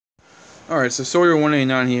Alright, so Sawyer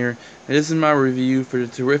 189 here, and this is my review for the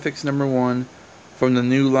Terrifics #1 from the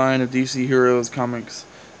new line of DC Heroes comics.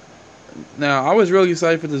 Now, I was really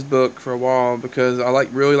excited for this book for a while because I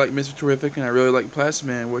really like Mr. Terrific and I really like Plastic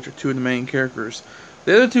Man, which are two of the main characters.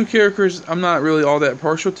 The other two characters I'm not really all that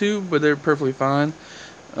partial to, but they're perfectly fine.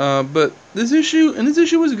 But this issue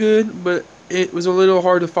was good, but it was a little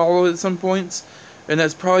hard to follow at some points, and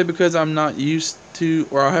that's probably because I'm not used to,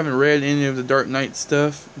 or I haven't read any of the Dark Knight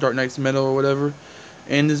stuff, Dark Knight's Metal or whatever.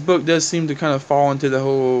 And this book does seem to kind of fall into that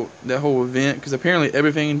whole event, because apparently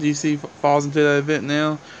everything in DC falls into that event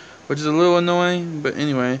now, which is a little annoying. But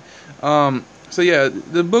anyway, so yeah,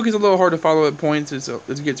 the book is a little hard to follow at points.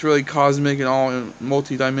 It gets really cosmic and all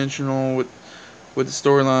multi-dimensional with the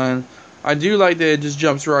storyline. I do like that it just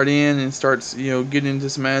jumps right in and starts, getting into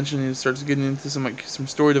some action and starts getting into some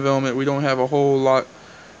story development. We don't have a whole lot,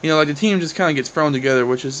 like the team just kind of gets thrown together,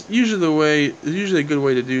 which is usually a good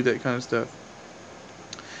way to do that kind of stuff.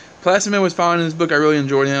 Plastic Man was fine in this book. I really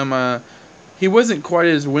enjoyed him. He wasn't quite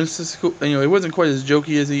as whimsical, he wasn't quite as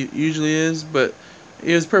jokey as he usually is, but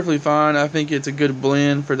he was perfectly fine. I think it's a good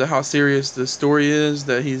blend for how serious the story is,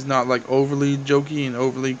 that he's not like overly jokey and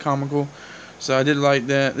overly comical. So I did like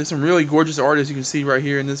that. There's some really gorgeous art, as you can see right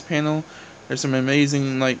here in this panel. There's some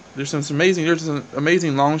amazing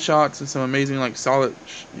amazing long shots and some amazing solid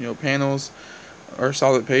panels or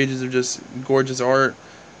solid pages of just gorgeous art.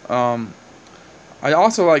 I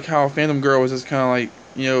also like how Phantom Girl was just kind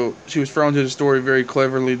of she was thrown to the story very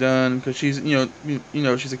cleverly done, because she's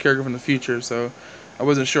she's a character from the future, so I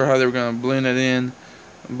wasn't sure how they were gonna blend that in.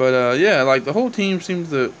 But yeah, the whole team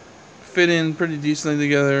seems to fit in pretty decently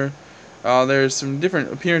together. There's some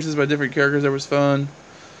different appearances by different characters that was fun.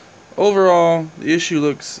 Overall, the issue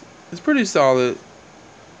it's pretty solid.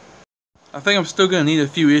 I think I'm still gonna need a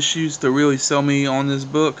few issues to really sell me on this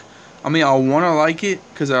book. I mean, I want to like it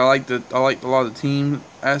because I like a lot of the team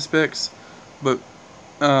aspects, but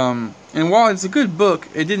and while it's a good book,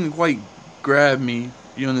 it didn't quite grab me,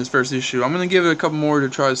 in this first issue. I'm gonna give it a couple more to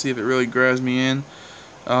try to see if it really grabs me in.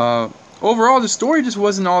 Overall, the story just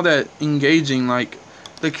wasn't all that engaging.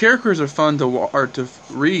 The characters are fun to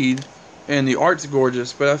read, and the art's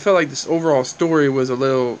gorgeous, but I felt like this overall story was a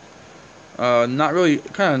little not really,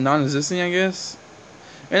 kind of non-existent, I guess.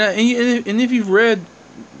 And if you've read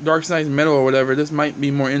Dark Knight's Metal or whatever, this might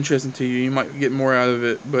be more interesting to you. You might get more out of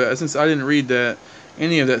it. But since I didn't read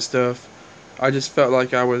any of that stuff, I just felt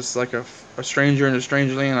like I was like a stranger in a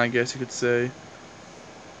strange land, I guess you could say.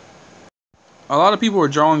 A lot of people are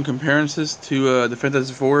drawing comparisons to the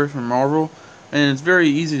Fantastic Four from Marvel, and it's very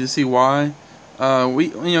easy to see why.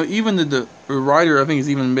 Even the writer, I think, has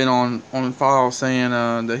even been on file saying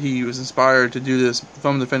that he was inspired to do this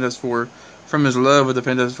from the Fantastic Four, from his love of the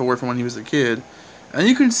Fantastic Four from when he was a kid. And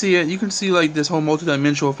you can see it. You can see this whole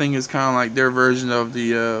multidimensional thing is kind of like their version of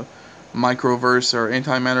the microverse or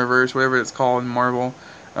antimatterverse, whatever it's called in Marvel.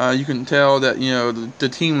 You can tell that the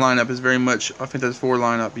team lineup is very much a Fantastic Four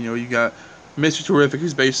lineup. You got Mr. Terrific,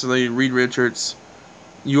 who's basically Reed Richards.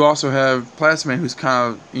 You also have Plastic Man, who's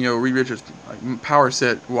kind of Reed Richards, power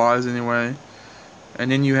set wise anyway.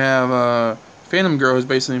 And then you have Phantom Girl, who's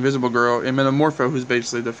basically Invisible Girl, and Metamorphose, who's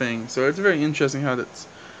basically the Thing. So it's very interesting how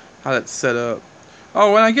that's set up.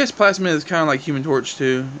 Oh, and I guess Plastic Man is kind of like Human Torch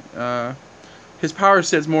too. His power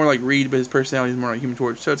set's more like Reed, but his personality is more like Human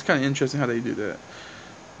Torch. So it's kind of interesting how they do that.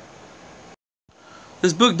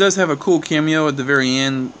 This book does have a cool cameo at the very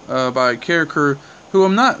end by a character who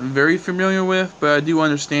I'm not very familiar with, but I do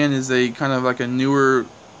understand is a kind of like a newer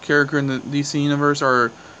character in the DC universe,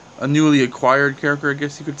 or a newly acquired character, I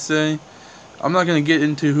guess you could say. I'm not gonna get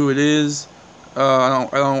into who it is.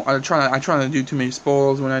 I try not to do too many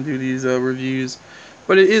spoils when I do these reviews,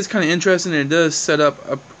 but it is kind of interesting, and it does set up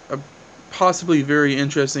a possibly very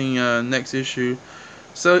interesting next issue.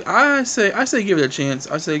 So I say give it a chance.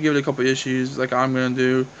 I say give it a couple issues, like I'm gonna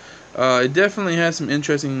do. It definitely has some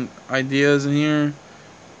interesting ideas in here,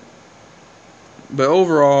 but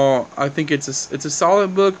overall, I think it's a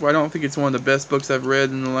solid book. But I don't think it's one of the best books I've read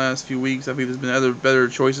in the last few weeks. I think there's been better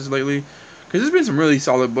choices lately, because there's been some really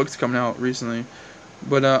solid books coming out recently.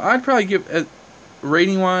 But I'd probably give,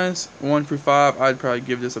 rating wise, 1 through 5, I'd probably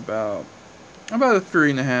give this about a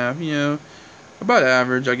 3.5. About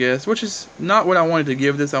average, I guess, which is not what I wanted to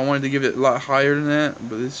give this. I wanted to give it a lot higher than that,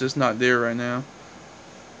 but it's just not there right now.